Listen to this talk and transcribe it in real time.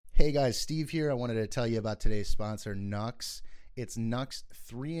Hey guys, Steve here. I wanted to tell you about today's sponsor, Nux. It's Nux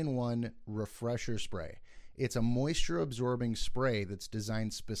 3-in-1 Refresher Spray. It's a moisture-absorbing spray that's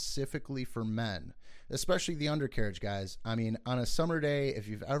designed specifically for men, especially the undercarriage guys. I mean, on a summer day, if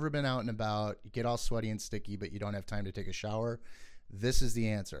you've ever been out and about, you get all sweaty and sticky, but you don't have time to take a shower, this is the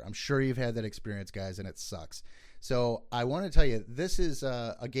answer. I'm sure you've had that experience, guys, and it sucks. So I want to tell you, this is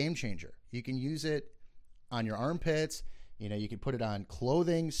a game changer. You can use it on your armpits. You know, you can put it on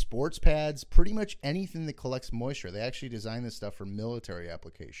clothing, sports pads, pretty much anything that collects moisture. They actually design this stuff for military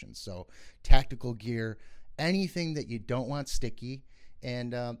applications. So tactical gear, anything that you don't want sticky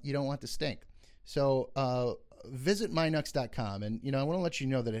and you don't want to stink. So visit mynux.com. And, you know, I want to let you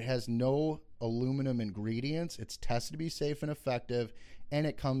know that it has no aluminum ingredients. It's tested to be safe and effective, and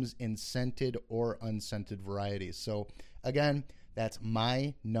it comes in scented or unscented varieties. So, again, that's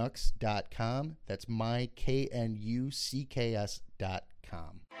mynux.com. That's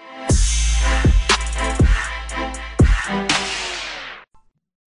myKnucks.com.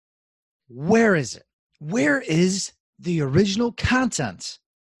 Where is it? Where is the original content?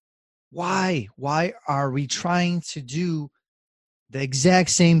 Why? Why are we trying to do the exact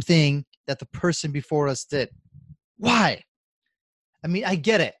same thing that the person before us did? Why? I mean, I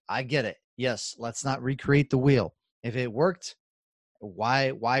get it. Yes, let's not recreate the wheel. If it worked,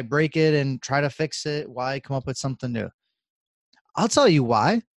 why break it and try to fix it? Why come up with something new? I'll tell you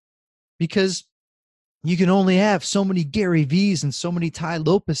why. Because you can only have so many Gary V's and so many Ty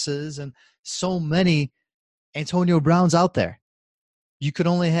Lopez's and so many Antonio Browns out there. You could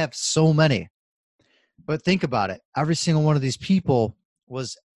only have so many. But think about it. Every single one of these people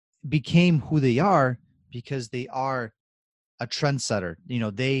became who they are because they are a trendsetter. You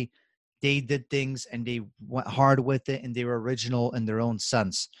know, they did things and they went hard with it and they were original in their own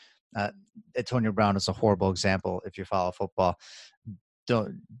sense. Antonio Brown is a horrible example if you follow football.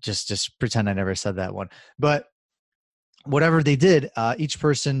 Don't just pretend I never said that one. But whatever they did, each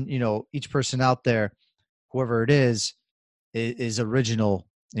person out there, whoever it is original.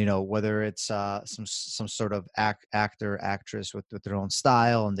 You know, whether it's some sort of actor, actress with their own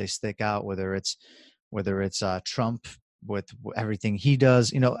style and they stick out. Whether it's Trump with everything he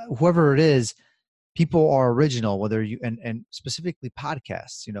does. You know, whoever it is, people are original. Whether you and specifically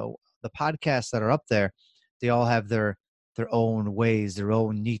podcasts. You know, the podcasts that are up there, they all have their own ways, their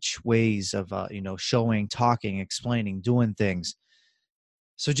own niche ways of showing, talking, explaining, doing things.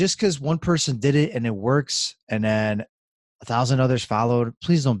 So just because one person did it and it works, and then 1,000 others followed,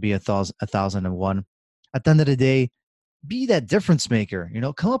 please don't be 1,001. At the end of the day, be that difference maker. You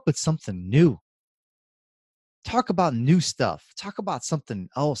know, come up with something new. Talk about new stuff. Talk about something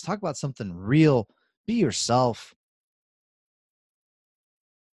else. Talk about something real. Be yourself.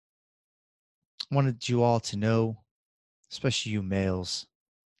 Wanted you all to know, especially you males,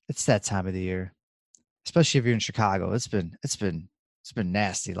 it's that time of the year. Especially if you're in Chicago, it's been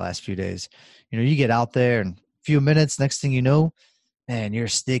nasty the last few days. You know, you get out there and a few minutes, next thing you know, man, you're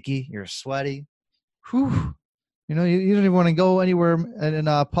sticky, you're sweaty. Whew. You know, you don't even want to go anywhere in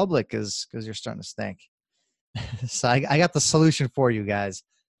public because you're starting to stink. So I got the solution for you guys.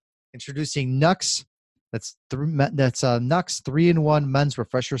 Introducing Nux. That's Nux 3-in-1 men's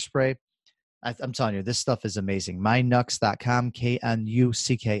refresher spray. I'm telling you, this stuff is amazing. mynux.com,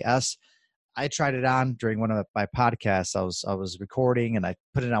 KNUCKS. I tried it on during one of my podcasts. I was recording and I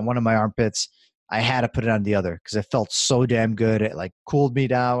put it on one of my armpits. I had to put it on the other because it felt so damn good. It like cooled me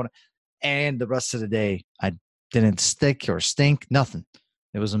down, and the rest of the day I didn't stick or stink. Nothing.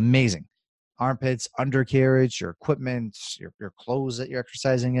 It was amazing. Armpits, undercarriage, your equipment, your clothes that you're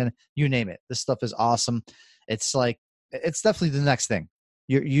exercising in, you name it. This stuff is awesome. It's definitely the next thing.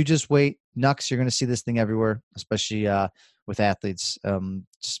 You just wait. Nux, you're going to see this thing everywhere, especially with athletes.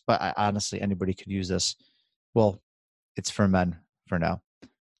 But honestly, anybody could use this. Well, it's for men for now.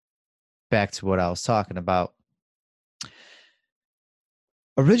 Back to what I was talking about.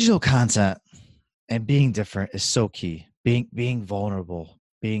 Original content and being different is so key. Being vulnerable,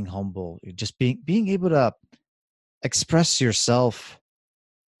 being humble, just being able to express yourself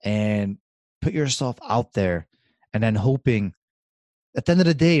and put yourself out there, and then hoping at the end of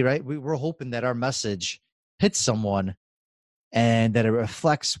the day, right? We're hoping that our message hits someone and that it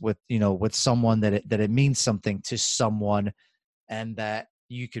reflects with someone, that it means something to someone, and that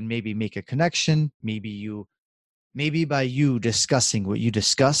you can maybe make a connection. Maybe by you discussing what you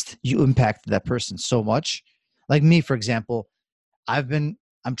discussed, you impacted that person so much. Like me, for example, I'm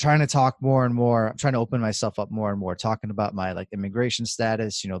trying to talk more and more. I'm trying to open myself up more and more, talking about my like immigration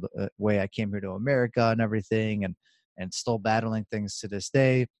status, the way I came here to America and everything, and still battling things to this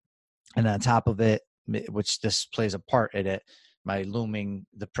day. And on top of it, which this plays a part in it, my looming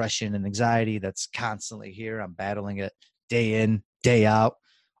depression and anxiety that's constantly here. I'm battling it day in, day out,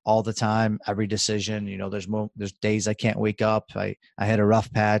 all the time, every decision. There's days I can't wake up. I had a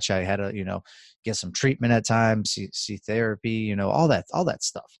rough patch. I had to, get some treatment at times, see therapy, all that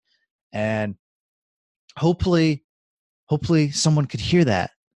stuff. And hopefully someone could hear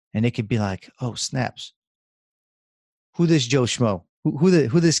that and it could be like, oh, snaps. Who this Joe Schmo?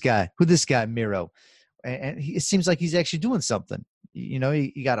 Who this guy Miro? And it seems like he's actually doing something.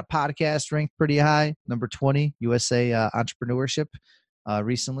 He got a podcast ranked pretty high, number 20 USA entrepreneurship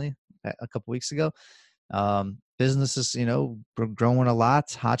recently, a couple weeks ago. Businesses, growing a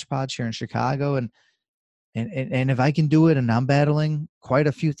lot. Hodgepodge here in Chicago, and if I can do it, and I'm battling quite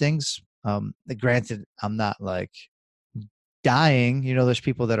a few things. Granted, I'm not like dying. There's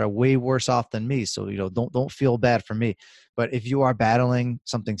people that are way worse off than me, so don't feel bad for me. But if you are battling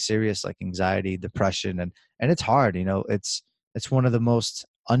something serious like anxiety, depression, and it's hard, it's one of the most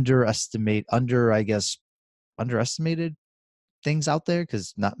underestimated things out there,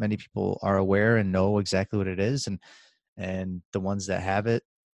 because not many people are aware and know exactly what it is, and the ones that have it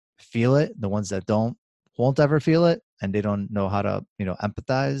feel it. The ones that don't won't ever feel it, and they don't know how to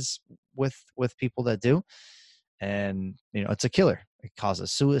empathize with people that do. And it's a killer. It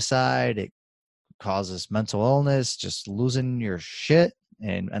causes suicide. It causes mental illness, just losing your shit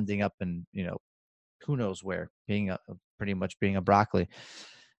and ending up in who knows where, pretty much being a broccoli.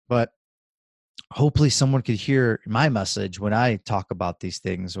 But hopefully someone could hear my message when I talk about these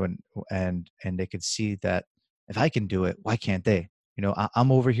things, and they could see that if I can do it, why can't they?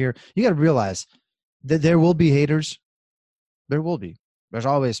 I'm over here. You got to realize that there will be haters. There will be. There's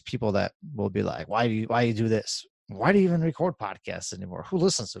always people that will be like, why you do this? Why do you even record podcasts anymore? Who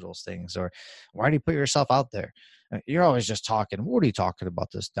listens to those things? Or why do you put yourself out there? You're always just talking. What are you talking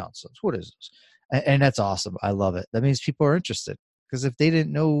about this nonsense? What is this? And that's awesome. I love it. That means people are interested, because if they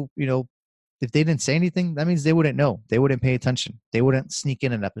didn't know, if they didn't say anything, that means they wouldn't know. They wouldn't pay attention. They wouldn't sneak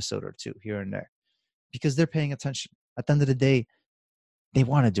in an episode or two here and there, because they're paying attention. At the end of the day, they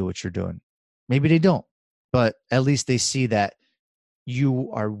want to do what you're doing. Maybe they don't, but at least they see that you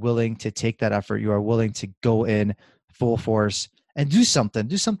are willing to take that effort. You are willing to go in full force and do something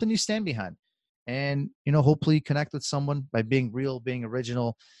you stand behind. And, hopefully connect with someone by being real, being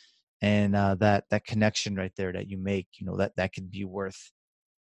original. And that connection right there that you make, that could be worth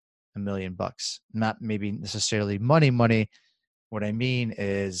 $1 million. Not maybe necessarily money. What I mean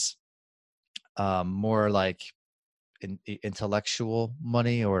is more like intellectual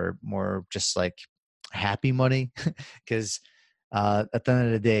money, or more just like happy money. Because at the end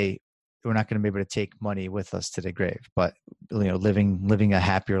of the day, we're not going to be able to take money with us to the grave, but living a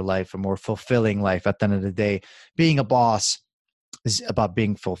happier life, a more fulfilling life. At the end of the day, being a boss is about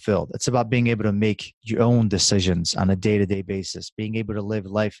being fulfilled. It's about being able to make your own decisions on a day-to-day basis, being able to live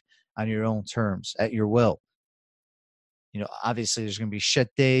life on your own terms, at your will. Obviously there's going to be shit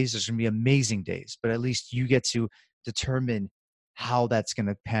days, there's going to be amazing days, but at least you get to determine how that's going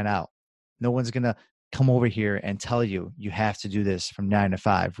to pan out. No one's going to come over here and tell you have to do this from 9 to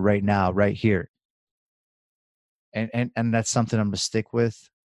 5 right now, right here. And that's something I'm going to stick with,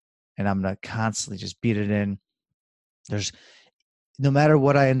 and I'm going to constantly just beat it in. There's, no matter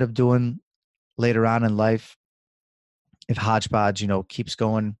what I end up doing later on in life, if Hodgepodge, keeps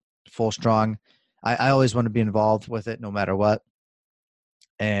going full strong, I always want to be involved with it no matter what.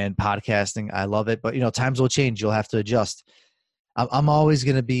 And podcasting, I love it, but times will change. You'll have to adjust. I'm always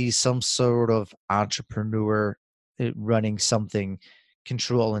going to be some sort of entrepreneur, running something,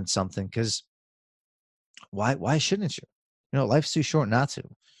 controlling something, because why shouldn't you? Life's too short not to.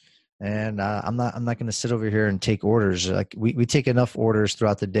 And I'm not going to sit over here and take orders. Like we take enough orders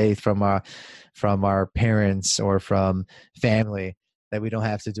throughout the day from our parents or from family, that we don't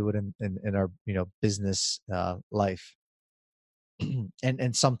have to do it in our business life.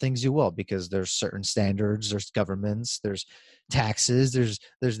 And some things you will, because there's certain standards, there's governments, there's taxes, there's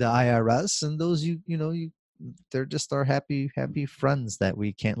the IRS, and those they're just our happy friends that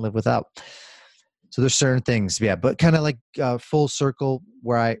we can't live without. So there's certain things, yeah, but kind of like full circle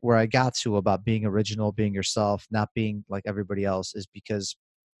where I got to about being original, being yourself, not being like everybody else, is because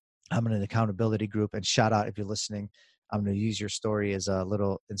I'm in an accountability group. And shout out if you're listening, I'm going to use your story as a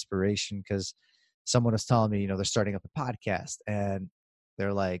little inspiration, because someone was telling me, they're starting up a podcast, and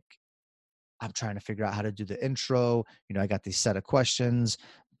they're like, I'm trying to figure out how to do the intro. I got these set of questions,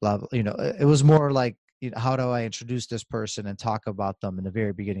 blah, blah. It was more like, how do I introduce this person and talk about them in the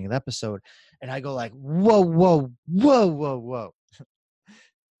very beginning of the episode? And I go like, whoa.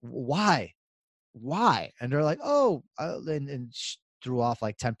 Why? And they're like, oh, and threw off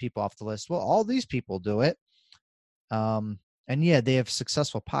like 10 people off the list. Well, all these people do it. And yeah, they have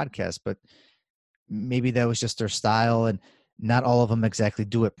successful podcasts, but maybe that was just their style, and not all of them exactly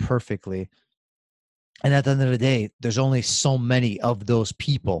do it perfectly. And at the end of the day, there's only so many of those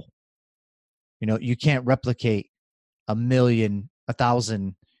people. You can't replicate 1,000,000,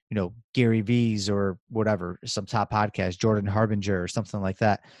 1,000, Gary V's or whatever, some top podcast, Jordan Harbinger or something like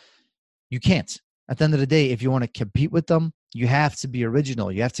that. You can't. At the end of the day, if you want to compete with them, you have to be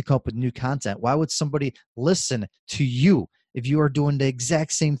original. You have to come up with new content. Why would somebody listen to you if you are doing the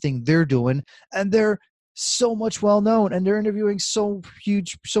exact same thing they're doing, and they're so much well known, and they're interviewing so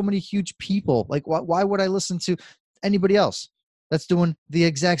many huge people? Like, why would I listen to anybody else that's doing the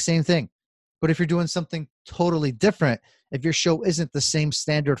exact same thing? But if you're doing something totally different, if your show isn't the same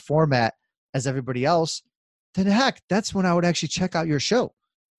standard format as everybody else, then heck, that's when I would actually check out your show.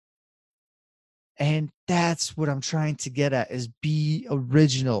 And that's what I'm trying to get at, is be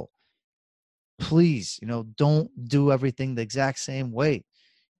original. Please, don't do everything the exact same way.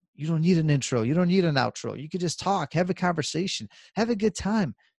 You don't need an intro. You don't need an outro. You could just talk, have a conversation, have a good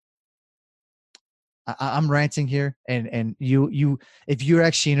time. I'm ranting here, and you, if you're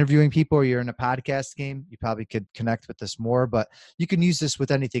actually interviewing people or you're in a podcast game, you probably could connect with this more, but you can use this with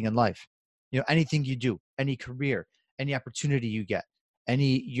anything in life. Anything you do, any career, any opportunity you get,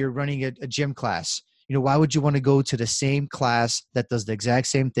 you're running a gym class. Why would you want to go to the same class that does the exact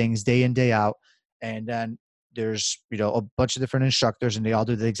same things day in, day out, and then there's, a bunch of different instructors and they all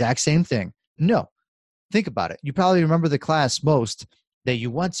do the exact same thing? No. Think about it. You probably remember the class most that you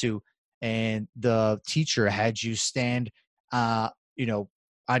went to, and the teacher had you stand, on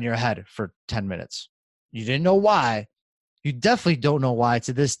your head for 10 minutes. You didn't know why. You definitely don't know why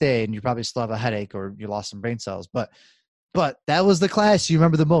to this day, and you probably still have a headache or you lost some brain cells. But that was the class you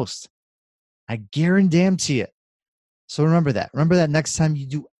remember the most. I guarantee it. So remember that. Remember that next time you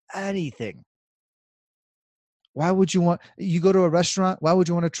do anything. Why would you go to a restaurant? Why would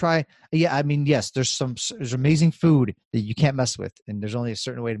you want to try? Yeah, I mean, yes, there's amazing food that you can't mess with, and there's only a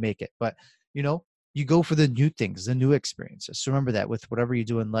certain way to make it. But, you go for the new things, the new experiences. So remember that with whatever you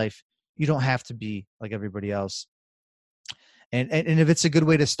do in life, you don't have to be like everybody else. And if it's a good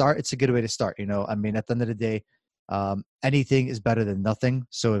way to start, it's a good way to start. I mean, at the end of the day, anything is better than nothing.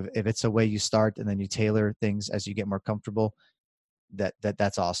 So if it's a way you start and then you tailor things as you get more comfortable,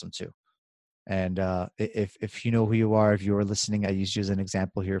 that's awesome too. And if you know who you are, if you are listening, I use you as an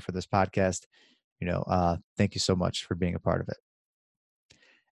example here for this podcast. Thank you so much for being a part of it.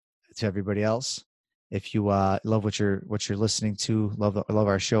 To everybody else, if you love what you're listening to, love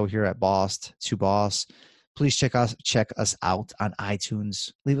our show here at Boss to Boss, please check us out on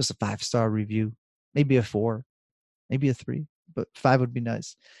iTunes. Leave us a 5-star review, maybe a 4, maybe a 3. But 5 would be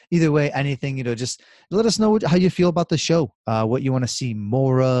nice. Either way, anything, just let us know how you feel about the show, what you want to see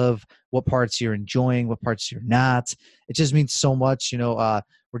more of, what parts you're enjoying, what parts you're not. It just means so much. We're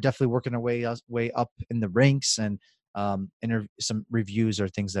definitely working our way up in the ranks, and some reviews are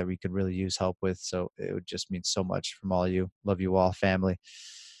things that we could really use help with. So it would just mean so much from all of you. Love you all, family.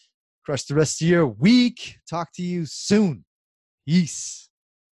 Crush the rest of your week. Talk to you soon. Peace.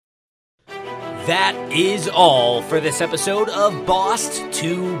 That is all for this episode of Boss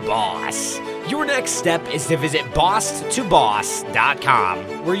to Boss. Your next step is to visit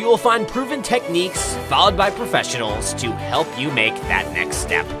bosstoboss.com, where you will find proven techniques followed by professionals to help you make that next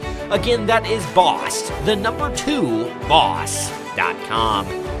step. Again, that is boss2boss.com.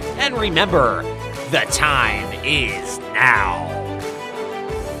 And remember, the time is now.